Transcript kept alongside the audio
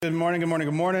Good morning, good morning,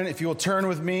 good morning. If you will turn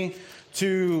with me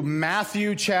to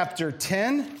Matthew chapter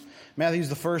 10. Matthew is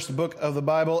the first book of the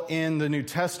Bible in the New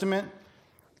Testament.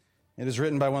 It is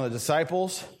written by one of the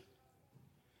disciples.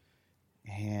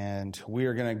 And we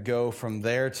are going to go from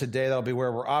there today. That'll be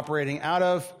where we're operating out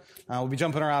of. We'll be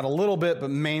jumping around a little bit,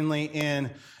 but mainly in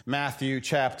Matthew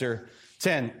chapter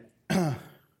 10. All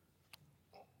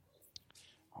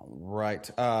right.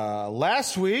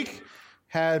 Last week,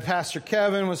 had Pastor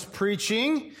Kevin was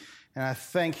preaching, and I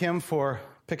thank him for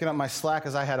picking up my slack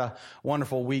as I had a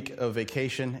wonderful week of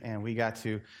vacation, and we got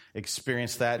to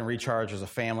experience that and recharge as a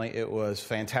family. It was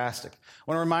fantastic.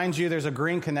 I want to remind you there's a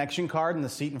green connection card in the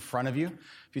seat in front of you.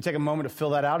 If you take a moment to fill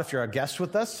that out, if you're a guest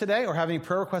with us today or have any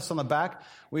prayer requests on the back,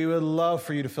 we would love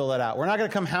for you to fill that out. We're not going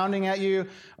to come hounding at you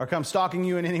or come stalking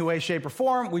you in any way, shape, or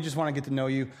form. We just want to get to know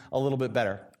you a little bit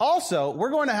better. Also,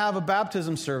 we're going to have a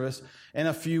baptism service in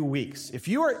a few weeks. If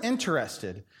you are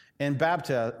interested in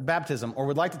baptism or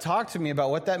would like to talk to me about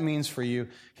what that means for you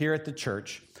here at the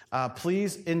church,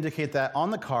 please indicate that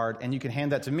on the card, and you can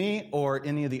hand that to me or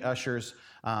any of the ushers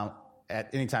at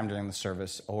any time during the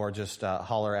service, or just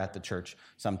holler at the church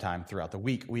sometime throughout the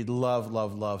week. We'd love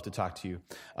to talk to you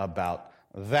about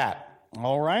that.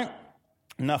 All right?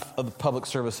 Enough of the public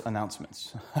service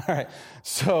announcements. All right.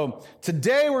 So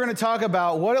today we're going to talk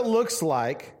about what it looks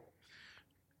like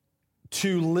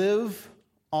to live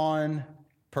on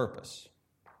purpose.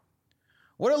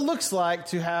 What it looks like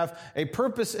to have a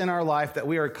purpose in our life that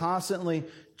we are constantly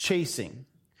chasing.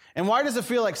 And why does it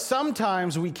feel like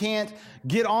sometimes we can't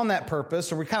get on that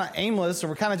purpose, or we're kind of aimless, or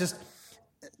we're kind of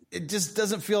it just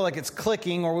doesn't feel like it's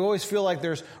clicking, or we always feel like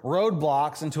there's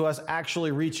roadblocks into us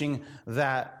actually reaching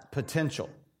that potential.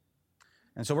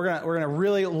 And so we're gonna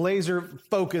really laser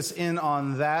focus in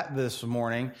on that this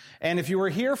morning. And if you were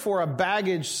here for a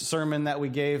baggage sermon that we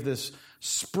gave this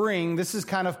spring, this is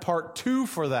kind of part 2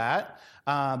 for that.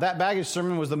 That baggage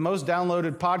sermon was the most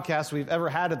downloaded podcast we've ever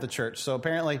had at the church. So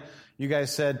apparently you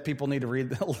guys said people need to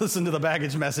listen to the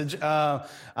baggage message.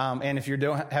 And if you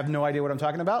have no idea what I'm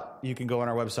talking about, you can go on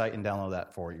our website and download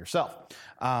that for yourself.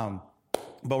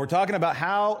 But we're talking about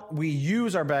how we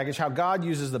use our baggage, how God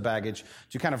uses the baggage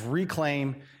to kind of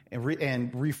reclaim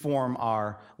and reform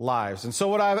our lives. And so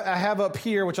what I have up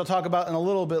here, which I'll talk about in a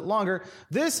little bit longer,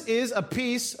 this is a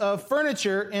piece of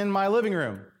furniture in my living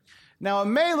room. Now, it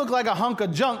may look like a hunk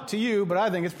of junk to you, but I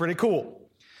think it's pretty cool.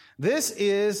 This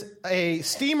is a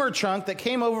steamer trunk that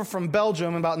came over from Belgium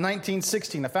in about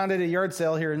 1916. I found it at a yard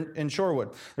sale here in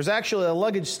Shorewood. There's actually a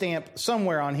luggage stamp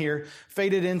somewhere on here,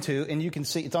 faded into, and you can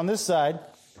see, it's on this side,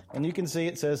 and you can see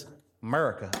it says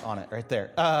America on it right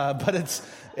there. But it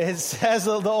has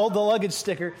the luggage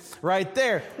sticker right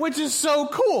there, which is so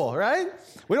cool, right?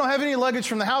 We don't have any luggage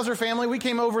from the Hauser family. We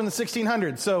came over in the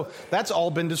 1600s, so that's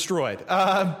all been destroyed.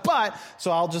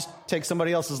 So I'll just take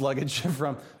somebody else's luggage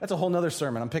that's a whole nother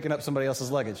sermon. I'm picking up somebody else's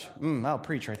luggage. I'll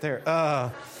preach right there.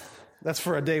 That's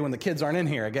for a day when the kids aren't in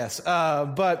here, I guess.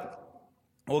 But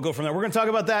we'll go from there. We're going to talk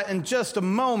about that in just a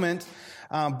moment.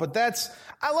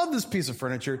 I love this piece of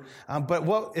furniture. But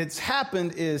what it's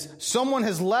happened is someone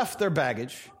has left their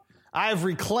baggage. I've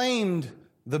reclaimed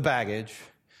the baggage.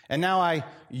 And now I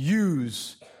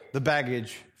use the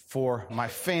baggage for my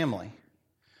family.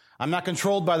 I'm not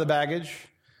controlled by the baggage.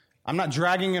 I'm not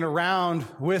dragging it around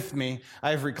with me.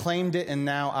 I've reclaimed it, and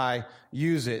now I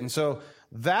use it. And so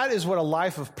that is what a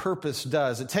life of purpose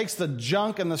does. It takes the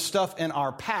junk and the stuff in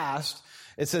our past.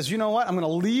 It says, you know what? I'm going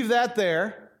to leave that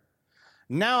there.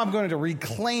 Now I'm going to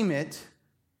reclaim it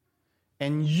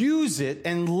and use it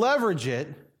and leverage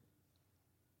it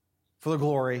for the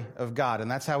glory of God. And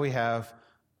that's how we have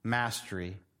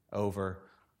mastery over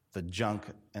the junk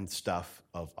and stuff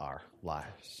of our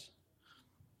lives.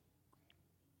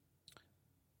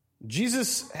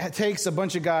 Jesus takes a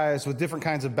bunch of guys with different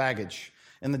kinds of baggage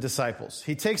in the disciples.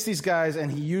 He takes these guys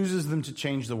and he uses them to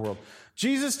change the world.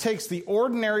 Jesus takes the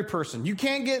ordinary person. You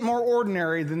can't get more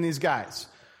ordinary than these guys.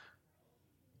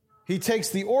 He takes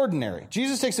the ordinary.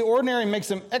 Jesus takes the ordinary and makes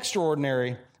them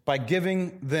extraordinary by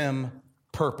giving them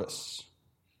purpose.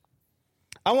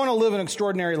 I want to live an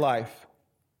extraordinary life.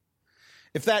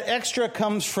 If that extra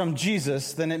comes from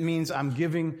Jesus, then it means I'm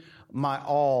giving my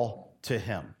all to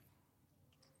him.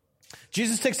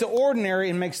 Jesus takes the ordinary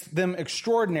and makes them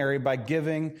extraordinary by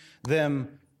giving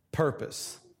them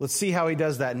purpose. Let's see how he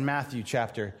does that in Matthew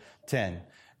chapter 10.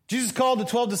 Jesus called the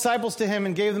 12 disciples to him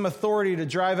and gave them authority to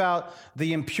drive out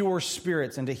the impure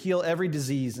spirits and to heal every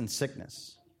disease and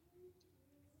sickness.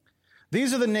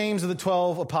 These are the names of the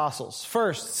 12 apostles.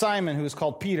 First, Simon, who is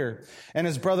called Peter, and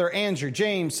his brother Andrew,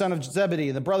 James, son of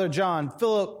Zebedee, the brother John,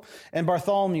 Philip and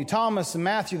Bartholomew, Thomas and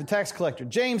Matthew, the tax collector,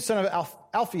 James, son of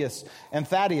Alphaeus and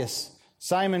Thaddeus,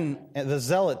 Simon the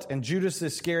Zealot, and Judas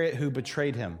Iscariot who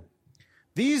betrayed him.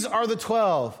 These are the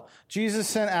 12 Jesus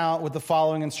sent out with the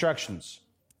following instructions.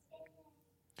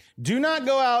 Do not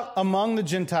go out among the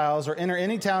Gentiles or enter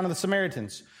any town of the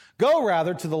Samaritans. Go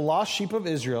rather to the lost sheep of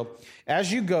Israel.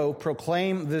 As you go,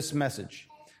 proclaim this message.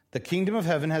 The kingdom of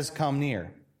heaven has come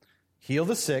near. Heal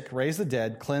the sick, raise the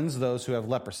dead, cleanse those who have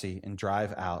leprosy, and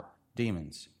drive out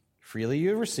demons. Freely you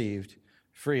have received,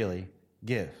 freely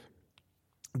give.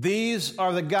 These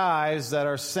are the guys that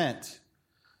are sent.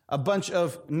 A bunch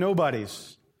of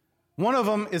nobodies. One of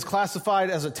them is classified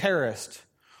as a terrorist.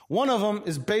 One of them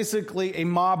is basically a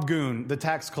mob goon, the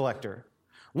tax collector.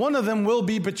 One of them will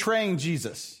be betraying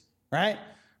Jesus, right?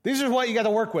 These are what you got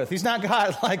to work with. He's not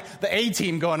got like the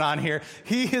A-team going on here.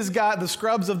 He has got the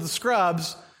scrubs of the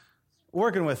scrubs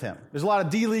working with him. There's a lot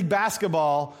of D-League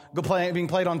basketball being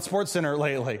played on SportsCenter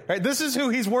lately. Right? This is who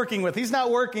he's working with. He's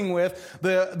not working with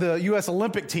the U.S.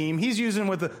 Olympic team. He's using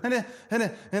with the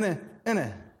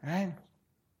right?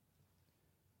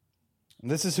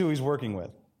 And this is who he's working with.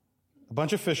 A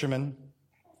bunch of fishermen,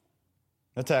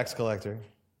 a tax collector,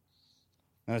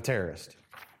 and a terrorist.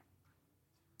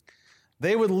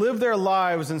 They would live their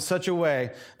lives in such a way,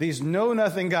 these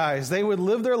know-nothing guys, they would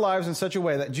live their lives in such a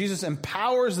way that Jesus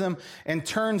empowers them and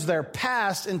turns their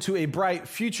past into a bright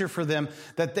future for them,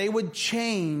 that they would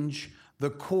change the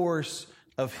course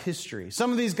of history.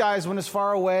 Some of these guys went as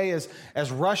far away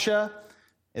as Russia,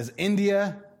 as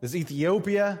India, as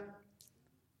Ethiopia.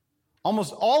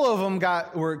 Almost all of them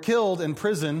were killed in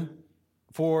prison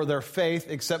for their faith,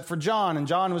 except for John. And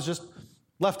John was just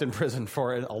left in prison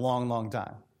for a long, long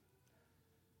time.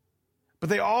 But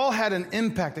they all had an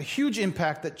impact, a huge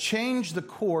impact that changed the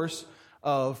course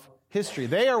of history.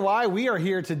 They are why we are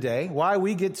here today, why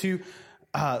we get to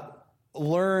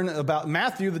learn about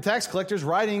Matthew, the tax collector, is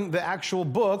writing the actual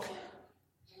book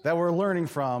that we're learning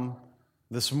from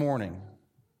this morning.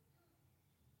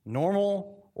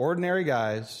 Normal, ordinary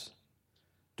guys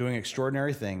doing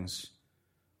extraordinary things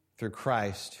through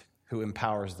Christ who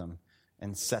empowers them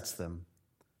and sets them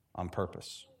on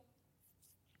purpose.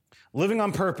 Living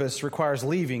on purpose requires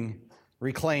leaving,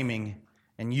 reclaiming,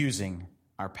 and using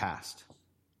our past.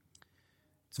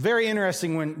 It's very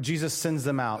interesting when Jesus sends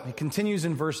them out. He continues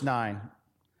in verse 9.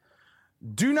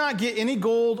 Do not get any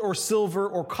gold or silver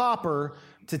or copper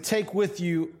to take with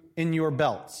you in your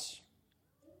belts.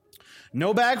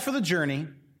 No bag for the journey,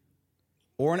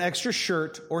 or an extra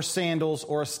shirt or sandals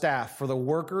or a staff, for the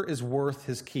worker is worth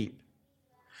his keep.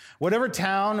 Whatever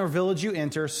town or village you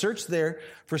enter, search there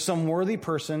for some worthy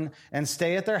person and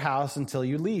stay at their house until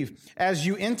you leave. As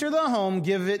you enter the home,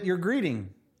 give it your greeting.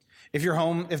 If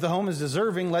the home is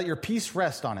deserving, let your peace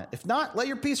rest on it. If not, let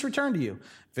your peace return to you.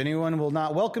 If anyone will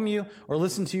not welcome you or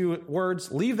listen to your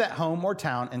words, leave that home or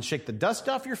town and shake the dust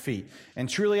off your feet. And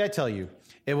truly I tell you,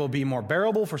 it will be more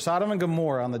bearable for Sodom and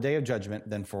Gomorrah on the day of judgment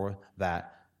than for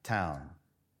that town.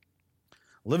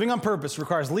 Living on purpose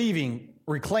requires leaving,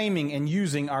 reclaiming, and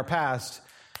using our past.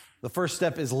 The first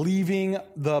step is leaving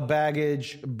the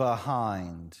baggage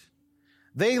behind.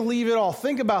 They leave it all.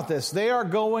 Think about this. They are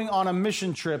going on a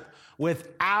mission trip with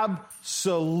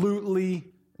absolutely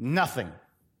nothing.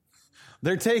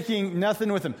 They're taking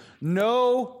nothing with them.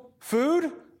 No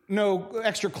food, no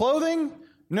extra clothing,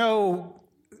 no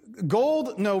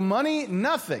gold, no money,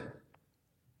 nothing.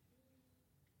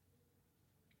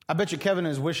 I bet you Kevin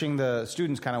is wishing the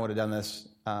students kind of would have done this.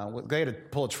 They had to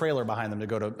pull a trailer behind them to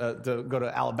go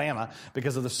to Alabama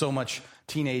because of the so much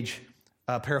teenage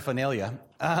paraphernalia.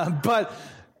 But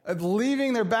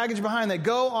leaving their baggage behind, they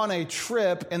go on a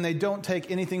trip and they don't take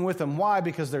anything with them. Why?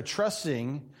 Because they're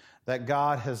trusting that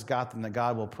God has got them, that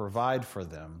God will provide for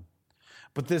them.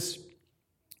 But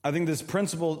I think this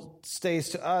principle stays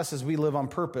to us as we live on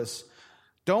purpose.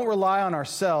 Don't rely on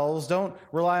ourselves. Don't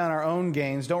rely on our own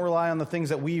gains. Don't rely on the things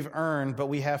that we've earned, but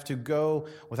we have to go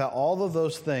without all of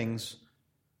those things,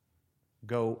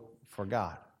 go for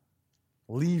God,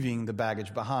 leaving the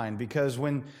baggage behind. Because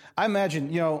when I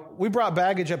imagine, we brought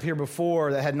baggage up here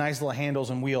before that had nice little handles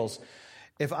and wheels.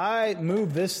 If I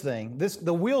move this thing,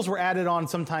 the wheels were added on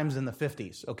sometimes in the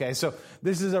 50s, okay? So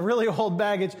this is a really old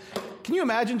baggage. Can you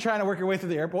imagine trying to work your way through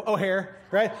the airport? O'Hare,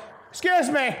 right? Excuse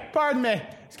me, pardon me,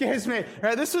 excuse me.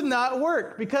 Right? This would not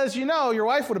work because, your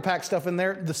wife would have packed stuff in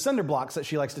there, the cinder blocks that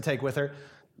she likes to take with her.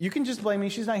 You can just blame me.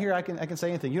 She's not here. I can say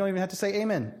anything. You don't even have to say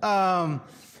amen.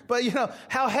 But,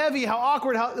 how heavy, how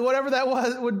awkward, whatever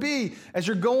that would be as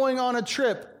you're going on a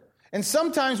trip. And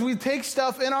sometimes we take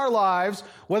stuff in our lives,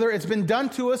 whether it's been done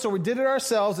to us or we did it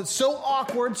ourselves, it's so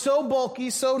awkward, so bulky,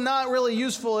 so not really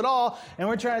useful at all, and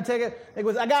we're trying to take it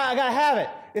with, I gotta have it.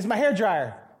 It's my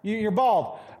hairdryer. You're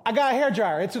bald. I got a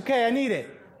hairdryer. It's okay. I need it.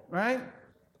 Right?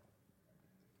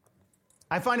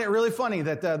 I find it really funny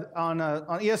that on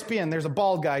ESPN, there's a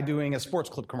bald guy doing a sports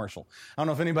clip commercial. I don't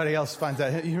know if anybody else finds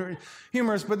that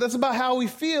humorous, but that's about how we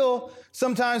feel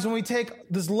sometimes when we take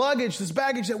this luggage, this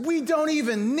baggage that we don't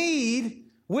even need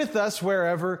with us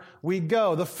wherever we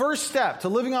go. The first step to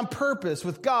living on purpose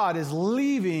with God is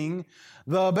leaving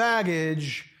the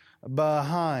baggage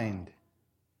behind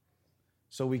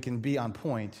so we can be on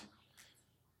point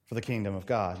for the kingdom of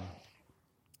God.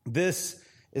 This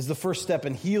is the first step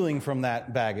in healing from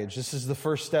that baggage. This is the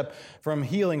first step from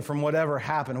healing from whatever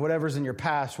happened, whatever's in your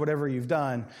past, whatever you've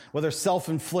done, whether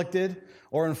self-inflicted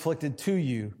or inflicted to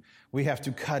you. We have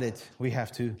to cut it. We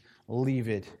have to leave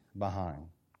it behind.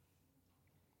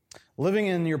 Living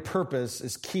in your purpose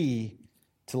is key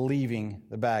to leaving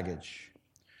the baggage.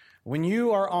 When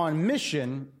you are on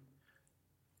mission,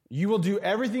 you will do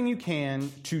everything you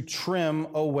can to trim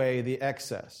away the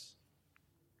excess.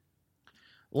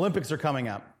 Olympics are coming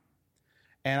up,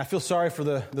 and I feel sorry for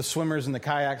the swimmers and the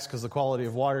kayaks because the quality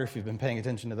of water, if you've been paying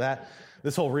attention to that,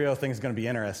 this whole Rio thing is going to be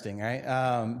interesting, right?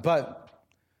 But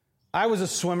I was a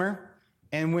swimmer,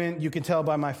 and when you can tell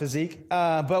by my physique,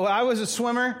 but I was a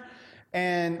swimmer,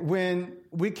 and when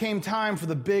we came time for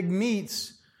the big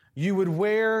meets, you would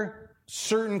wear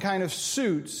certain kind of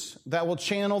suits that will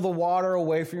channel the water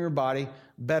away from your body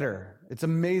better. It's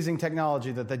amazing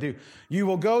technology that they do. You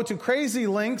will go to crazy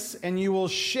lengths and you will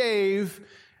shave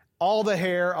all the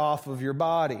hair off of your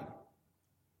body.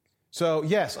 So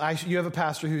yes, you have a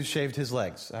pastor who's shaved his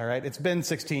legs, all right? It's been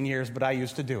 16 years, but I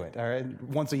used to do it, all right?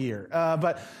 Once a year.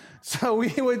 So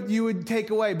you would take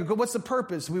away, because what's the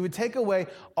purpose? We would take away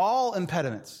all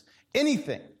impediments,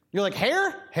 anything. You're like,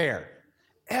 hair,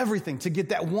 everything to get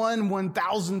that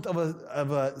 1/1000th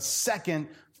of a second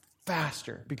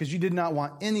faster, because you did not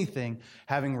want anything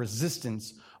having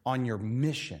resistance on your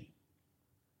mission.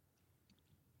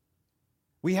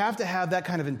 We have to have that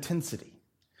kind of intensity.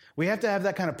 We have to have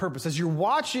that kind of purpose. As you're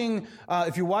watching,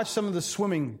 if you watch some of the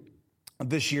swimming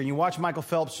this year and you watch Michael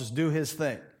Phelps just do his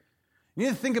thing, you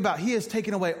need to think about he has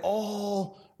taken away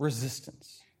all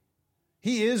resistance.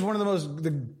 He is one of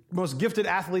the most gifted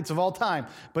athletes of all time,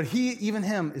 but even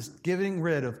him is getting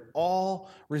rid of all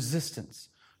resistance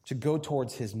to go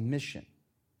towards his mission.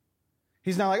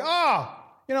 He's not like,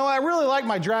 I really like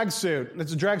my drag suit. A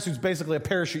drag suit's basically a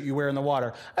parachute you wear in the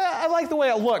water. I like the way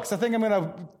it looks. I think I'm going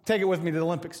to take it with me to the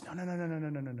Olympics.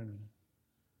 No.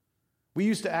 We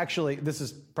used to actually, this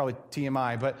is probably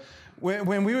TMI, but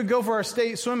when we would go for our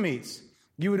state swim meets,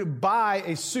 you would buy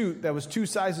a suit that was 2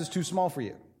 sizes too small for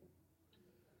you.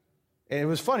 And it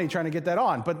was funny trying to get that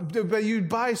on. But you'd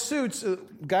buy suits,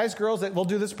 guys, girls that will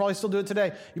do this, probably still do it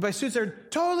today. You buy suits that are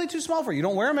totally too small for you. You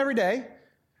don't wear them every day,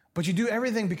 but you do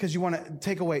everything because you want to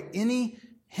take away any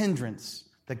hindrance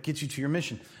that gets you to your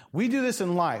mission. We do this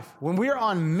in life. When we are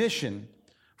on mission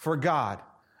for God,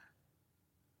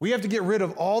 we have to get rid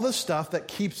of all the stuff that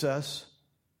keeps us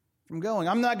from going.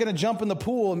 I'm not going to jump in the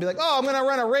pool and be like, I'm going to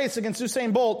run a race against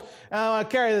Usain Bolt, and I want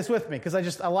to carry this with me because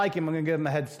I like him. I'm going to give him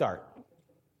a head start.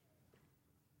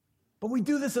 But we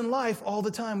do this in life all the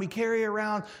time. We carry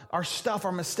around our stuff,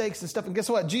 our mistakes and stuff. And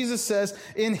guess what? Jesus says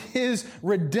in his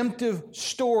redemptive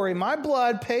story, my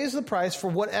blood pays the price for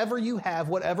whatever you have,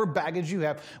 whatever baggage you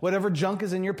have, whatever junk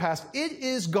is in your past. It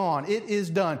is gone. It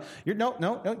is done.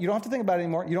 No. You don't have to think about it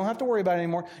anymore. You don't have to worry about it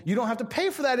anymore. You don't have to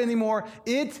pay for that anymore.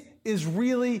 It is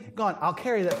really gone. I'll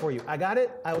carry that for you. I got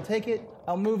it. I will take it.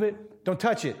 I'll move it. Don't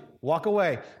touch it. Walk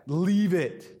away. Leave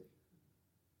it.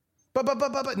 But,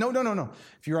 no.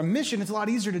 If you're on mission, it's a lot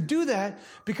easier to do that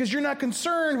because you're not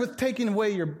concerned with taking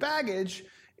away your baggage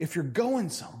if you're going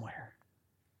somewhere.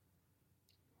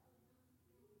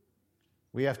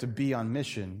 We have to be on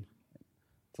mission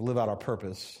to live out our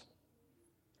purpose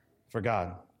for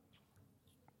God.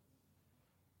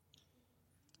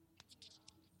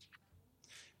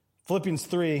 Philippians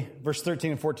 3, verse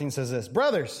 13 and 14 says this,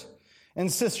 brothers and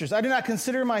sisters, I do not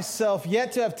consider myself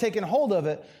yet to have taken hold of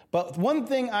it, but one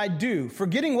thing I do,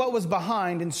 forgetting what was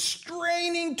behind and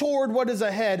straining toward what is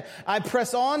ahead, I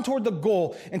press on toward the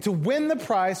goal and to win the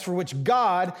prize for which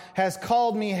God has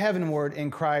called me heavenward in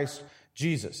Christ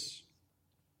Jesus.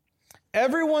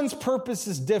 Everyone's purpose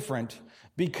is different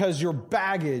because your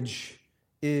baggage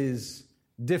is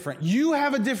different. You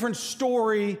have a different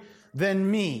story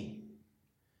than me.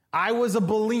 I was a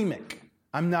bulimic.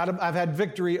 I've had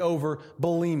victory over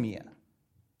bulimia.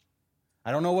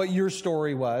 I don't know what your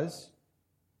story was,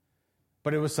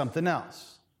 but it was something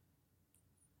else.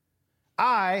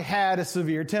 I had a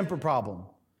severe temper problem.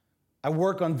 I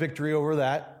work on victory over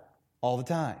that all the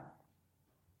time.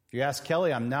 If you ask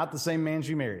Kelly, I'm not the same man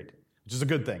she married. which is a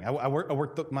good thing. I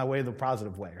work my way the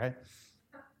positive way, right?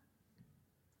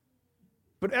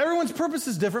 But everyone's purpose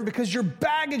is different because your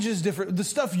baggage is different. The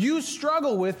stuff you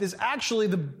struggle with is actually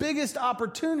the biggest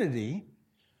opportunity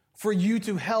for you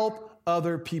to help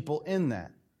other people in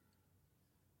that.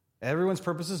 Everyone's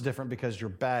purpose is different because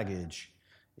your baggage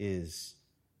is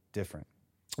different.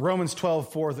 Romans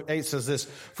 12:4-8 says this,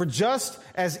 "For just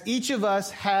as each of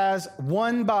us has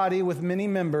one body with many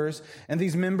members, and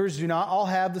these members do not all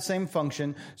have the same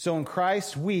function, so in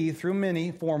Christ we, through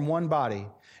many, form one body,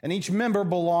 and each member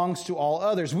belongs to all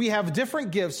others. We have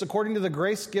different gifts according to the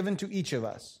grace given to each of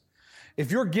us. If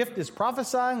your gift is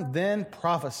prophesying, then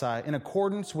prophesy in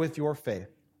accordance with your faith.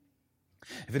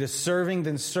 If it is serving,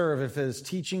 then serve. If it is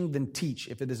teaching, then teach.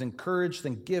 If it is encourage,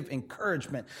 then give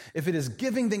encouragement. If it is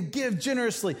giving, then give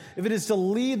generously. If it is to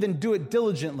lead, then do it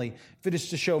diligently. If it is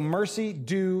to show mercy,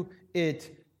 do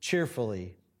it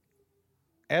cheerfully."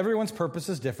 Everyone's purpose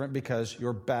is different because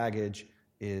your baggage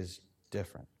is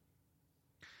different.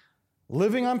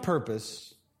 Living on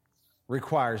purpose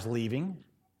requires leaving,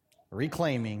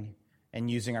 reclaiming,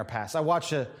 and using our past. I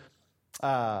watched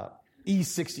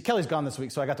E60. Kelly's gone this week,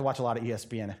 so I got to watch a lot of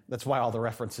ESPN. That's why all the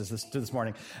references this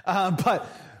morning. But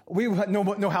we had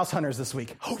no house hunters this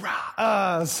week.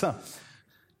 Hoorah! So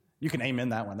you can amen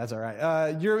that one. That's all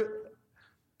right. There's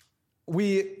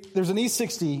an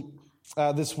E60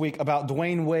 this week about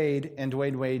Dwayne Wade and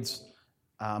Dwayne Wade's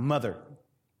mother.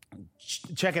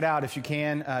 Check it out if you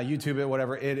can, YouTube it,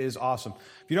 whatever. It is awesome.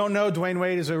 If you don't know, Dwayne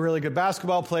Wade is a really good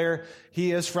basketball player.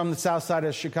 He is from the south side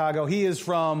of Chicago. He is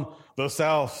from the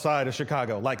south side of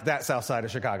Chicago, like that south side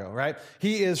of Chicago, right?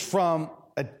 He is from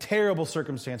a terrible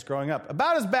circumstance growing up.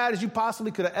 About as bad as you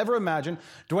possibly could have ever imagined.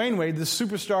 Dwayne Wade, the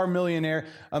superstar millionaire,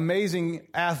 amazing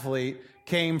athlete,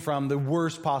 came from the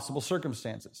worst possible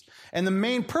circumstances. And the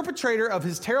main perpetrator of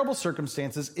his terrible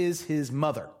circumstances is his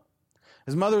mother.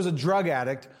 His mother is a drug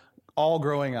addict all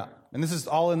growing up. And this is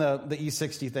all in the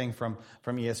E60 thing from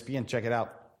ESPN. Check it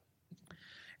out.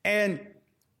 And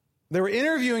they were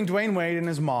interviewing Dwayne Wade and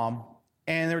his mom,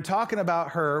 and they were talking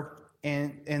about her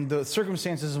and the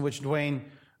circumstances in which Dwayne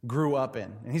grew up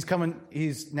in. And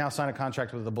he's now signed a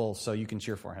contract with the Bulls, so you can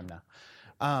cheer for him now.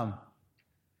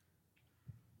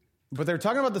 But they were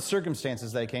talking about the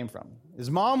circumstances they came from. His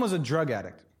mom was a drug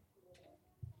addict.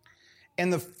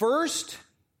 And the first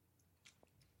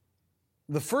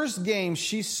game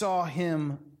she saw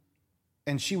him,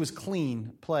 and she was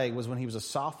clean, play was when he was a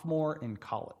sophomore in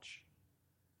college.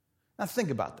 Now think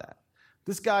about that.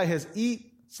 This guy has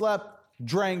slept,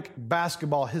 drank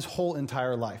basketball his whole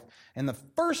entire life. And the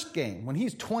first game, when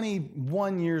he's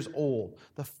 21 years old,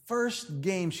 the first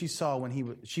game she saw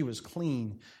when she was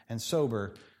clean and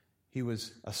sober, he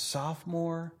was a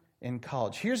sophomore in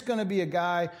college. Here's going to be a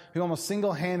guy who almost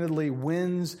single-handedly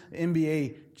wins the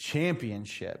NBA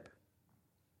championship.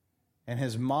 And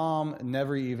his mom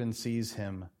never even sees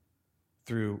him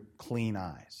through clean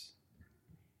eyes.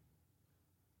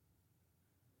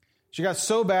 She got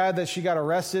so bad that she got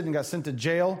arrested and got sent to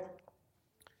jail.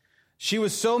 She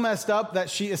was so messed up that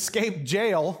she escaped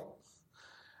jail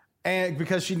and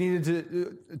because she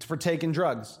needed to partake in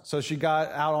drugs. So she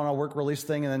got out on a work release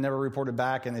thing and then never reported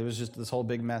back, and it was just this whole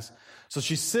big mess. So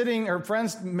she's sitting, her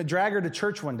friends drag her to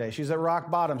church one day. She's at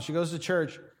rock bottom. She goes to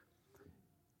church,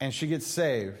 and she gets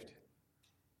saved.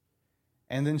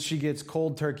 And then she gets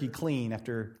cold turkey clean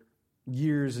after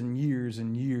years and years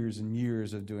and years and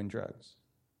years of doing drugs.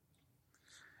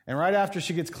 And right after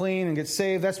she gets clean and gets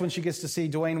saved, that's when she gets to see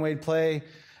Dwayne Wade play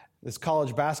this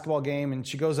college basketball game. And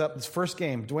she goes up, this first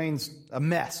game, Dwayne's a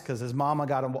mess because his mama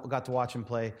got to watch him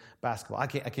play basketball. I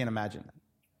can't imagine that.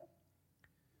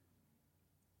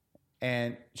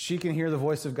 And she can hear the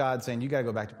voice of God saying, "You got to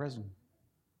go back to prison."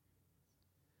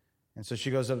 And so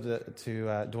she goes up to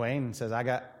Dwayne and says, I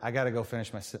got to go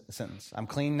finish my sentence. I'm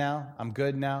clean now. I'm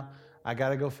good now. I got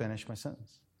to go finish my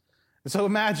sentence. And so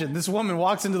imagine this woman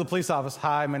walks into the police office.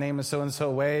 "Hi, my name is so-and-so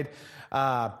Wade.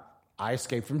 I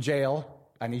escaped from jail.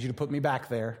 I need you to put me back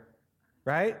there."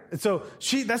 Right? And so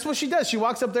that's what she does. She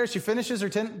walks up there. She finishes her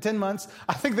 10 months.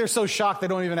 I think they're so shocked they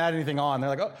don't even add anything on. They're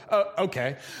like, oh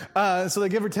okay. So they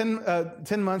give her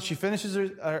 10 months. She finishes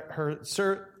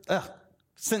her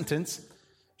sentence.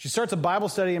 She starts a Bible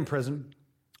study in prison.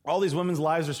 All these women's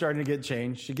lives are starting to get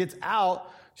changed. She gets out.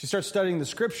 She starts studying the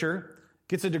scripture,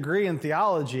 gets a degree in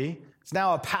theology. Is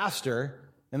now a pastor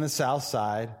in the south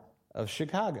side of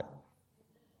Chicago.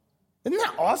 Isn't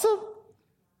that awesome?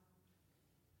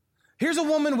 Here's a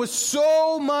woman with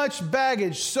so much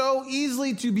baggage, so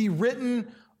easily to be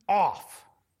written off.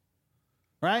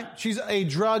 right? She's a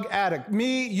drug addict.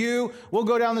 Me, you, we'll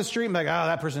go down the street and be like, oh,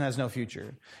 that person has no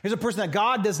future. Here's a person that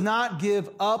God does not give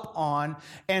up on.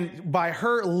 And by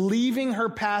her leaving her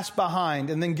past behind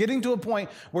and then getting to a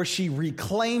point where she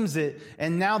reclaims it,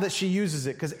 and now that she uses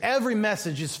it, because every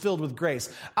message is filled with grace.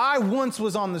 I once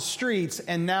was on the streets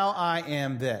and now I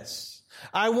am this.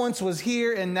 I once was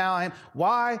here and now I am.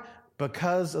 Why?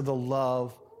 Because of the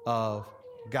love of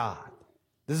God.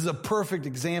 This is a perfect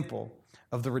example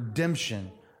of the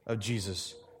redemption of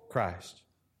Jesus Christ.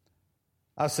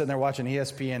 I was sitting there watching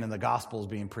ESPN and the gospel was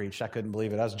being preached. I couldn't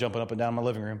believe it. I was jumping up and down in my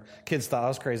living room. Kids thought I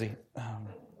was crazy.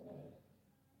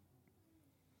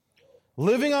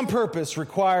 Living on purpose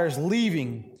requires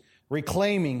leaving,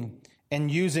 reclaiming, and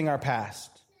using our past.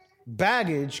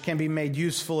 Baggage can be made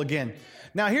useful again.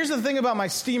 Now, here's the thing about my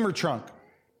steamer trunk.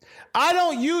 I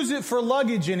don't use it for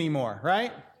luggage anymore,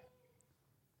 right?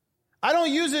 I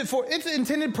don't use it for, its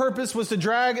intended purpose was to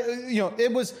drag,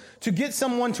 it was to get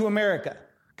someone to America.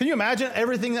 Can you imagine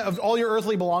everything of all your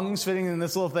earthly belongings fitting in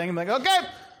this little thing? I'm like, okay,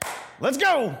 let's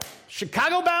go.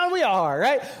 Chicago bound we are,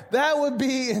 right? That would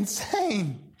be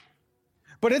insane.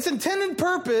 But its intended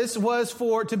purpose was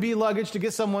to be luggage to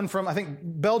get someone from, I think,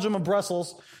 Belgium or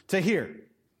Brussels to here.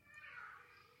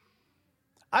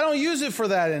 I don't use it for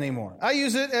that anymore. I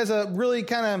use it as a really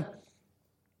kind of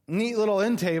neat little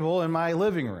end table in my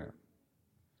living room.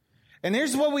 And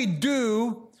here's what we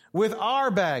do with our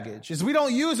baggage is we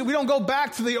don't use it. We don't go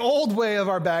back to the old way of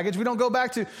our baggage. We don't go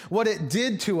back to what it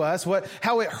did to us,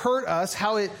 how it hurt us,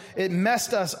 how it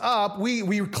messed us up.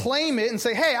 We claim it and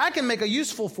say, hey, I can make a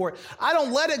useful for it. I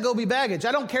don't let it go be baggage.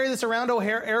 I don't carry this around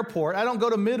O'Hare Airport. I don't go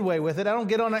to Midway with it. I don't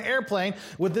get on an airplane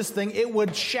with this thing. It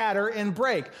would shatter and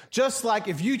break. Just like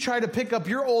if you try to pick up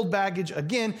your old baggage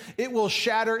again, it will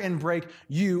shatter and break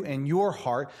you and your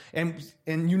heart. And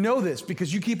you know this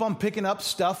because you keep on picking up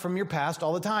stuff from your past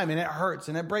all the time, and it hurts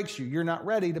and it breaks you. You're not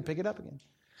ready to pick it up again.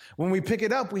 When we pick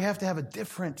it up, we have to have a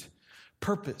different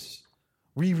purpose.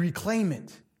 We reclaim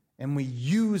it and we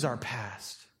use our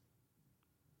past.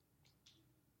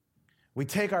 We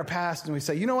take our past and we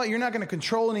say, you know what? You're not going to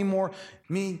control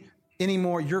me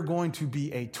anymore. You're going to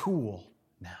be a tool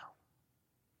now.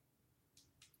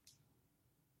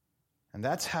 And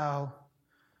that's how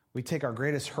we take our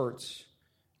greatest hurts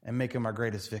and make them our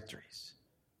greatest victories.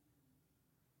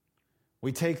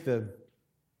 We take the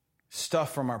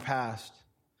stuff from our past,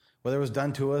 whether it was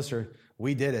done to us or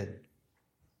we did it.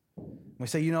 We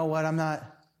say, you know what? I'm not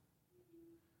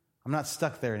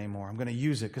stuck there anymore. I'm going to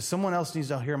use it because someone else needs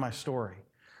to hear my story.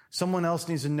 Someone else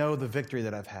needs to know the victory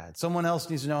that I've had. Someone else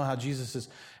needs to know how Jesus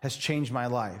has changed my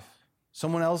life.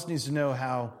 Someone else needs to know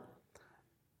how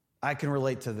I can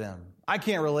relate to them. I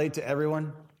can't relate to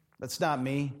everyone. That's not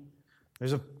me.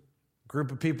 There's a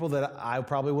group of people that I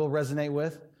probably will resonate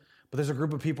with, but there's a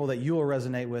group of people that you will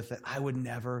resonate with that I would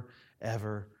never,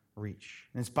 ever reach.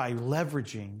 And it's by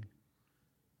leveraging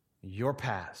your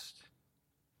past,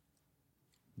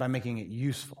 by making it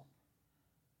useful,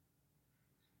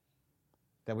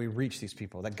 that we reach these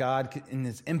people. That God, in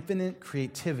his infinite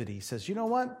creativity, says, you know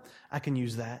what? I can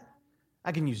use that.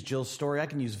 I can use Jill's story. I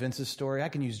can use Vince's story. I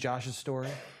can use Josh's story.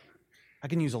 I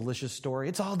can use Alicia's story.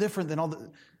 It's all different than all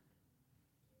the...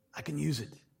 I can use it.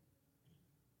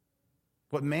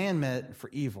 What man meant for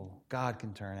evil, God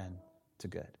can turn into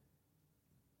good.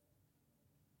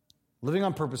 Living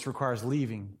on purpose requires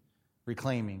leaving,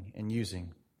 reclaiming, and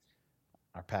using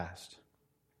our past.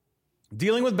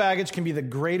 Dealing with baggage can be the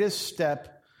greatest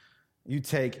step you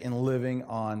take in living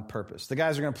on purpose. The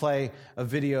guys are going to play a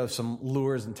video of some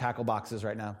lures and tackle boxes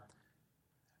right now.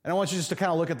 And I want you just to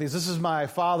kind of look at these. This is my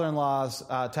father-in-law's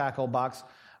tackle box.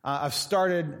 I've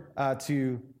started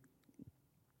to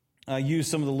use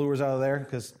some of the lures out of there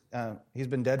because he's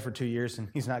been dead for 2 years and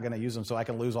he's not going to use them, so I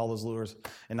can lose all those lures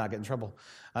and not get in trouble.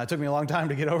 It took me a long time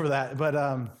to get over that, but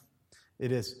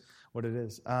it is what it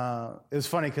is. It was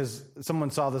funny because someone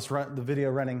saw the video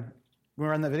running. We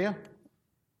were on that video?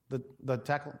 The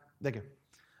tackle? Thank you.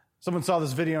 Someone saw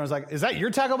this video and was like, is that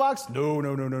your tackle box? No.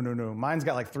 Mine's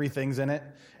got like 3 things in it,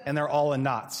 and they're all in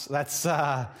knots. That's...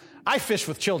 I fish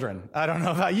with children. I don't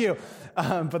know about you,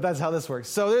 but that's how this works.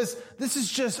 So this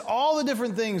is just all the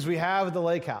different things we have at the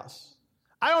lake house.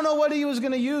 I don't know what he was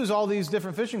going to use all these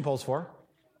different fishing poles for.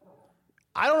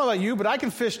 I don't know about you, but I can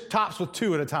fish tops with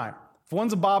 2 at a time. If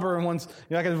one's a bobber and one's,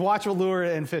 I can watch a lure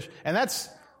and fish. And that's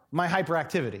my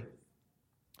hyperactivity.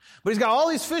 But he's got all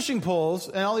these fishing poles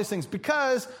and all these things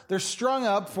because they're strung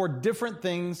up for different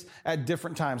things at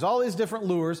different times. All these different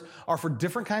lures are for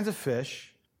different kinds of fish,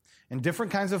 in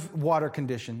different kinds of water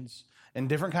conditions, in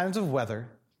different kinds of weather,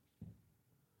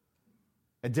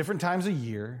 at different times of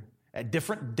year, at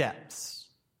different depths.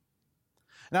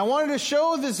 And I wanted to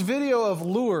show this video of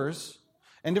lures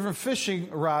and different fishing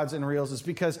rods and reels is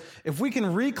because if we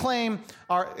can reclaim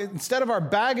instead of our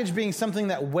baggage being something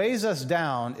that weighs us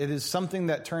down, it is something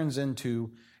that turns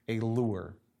into a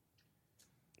lure.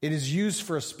 It is used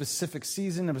for a specific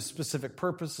season, of a specific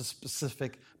purpose, a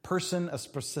specific person, a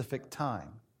specific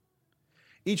time.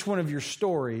 Each one of your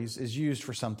stories is used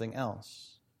for something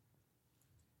else.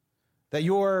 That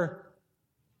your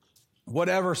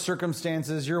whatever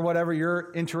circumstances,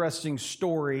 your interesting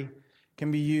story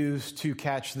can be used to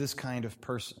catch this kind of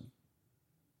person.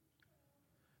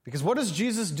 Because what does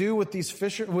Jesus do with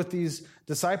these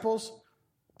disciples?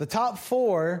 The top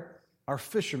 4 are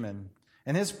fishermen.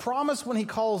 And his promise when he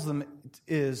calls them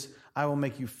is, I will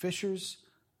make you fishers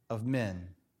of men.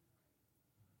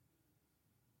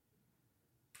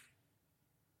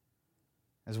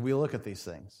 As we look at these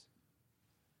things,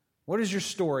 what is your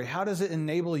story? How does it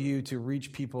enable you to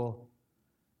reach people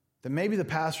that maybe the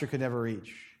pastor could never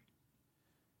reach?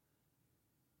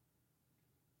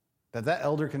 That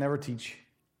elder can never teach.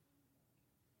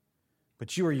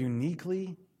 But you are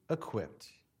uniquely equipped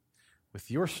with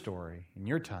your story and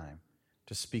your time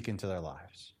to speak into their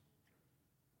lives.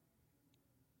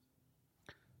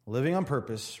 Living on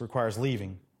purpose requires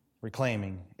leaving,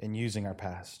 reclaiming, and using our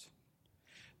past.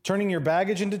 Turning your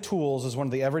baggage into tools is one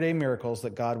of the everyday miracles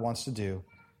that God wants to do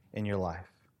in your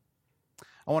life.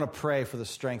 I want to pray for the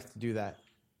strength to do that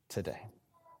today.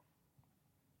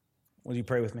 Will you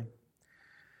pray with me?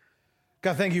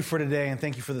 God, thank you for today and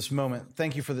thank you for this moment.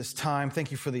 Thank you for this time.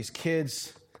 Thank you for these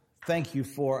kids. Thank you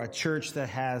for a church that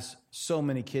has so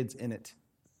many kids in it.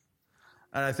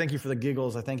 And I thank you for the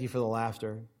giggles. I thank you for the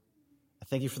laughter. I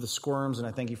thank you for the squirms, and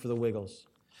I thank you for the wiggles.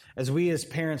 As we as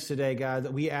parents today, God,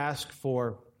 that we ask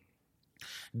for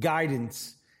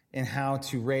guidance in how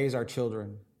to raise our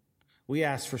children. We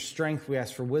ask for strength, we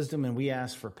ask for wisdom, and we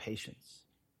ask for patience.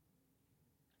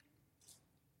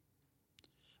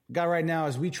 God, right now,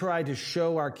 as we try to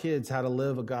show our kids how to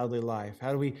live a godly life,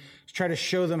 how do we try to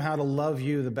show them how to love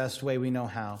you the best way we know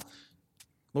how?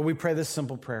 Lord, we pray this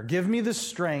simple prayer. Give me the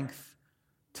strength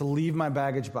to leave my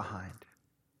baggage behind.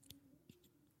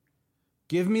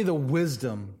 Give me the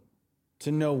wisdom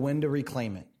to know when to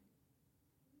reclaim it.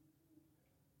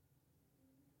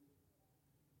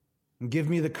 And give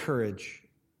me the courage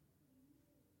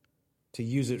to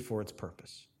use it for its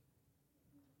purpose.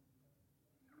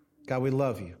 God, we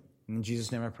love you. In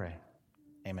Jesus' name I pray.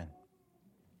 Amen.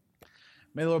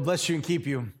 May the Lord bless you and keep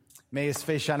you. May his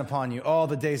face shine upon you all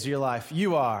the days of your life.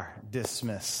 You are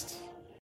dismissed.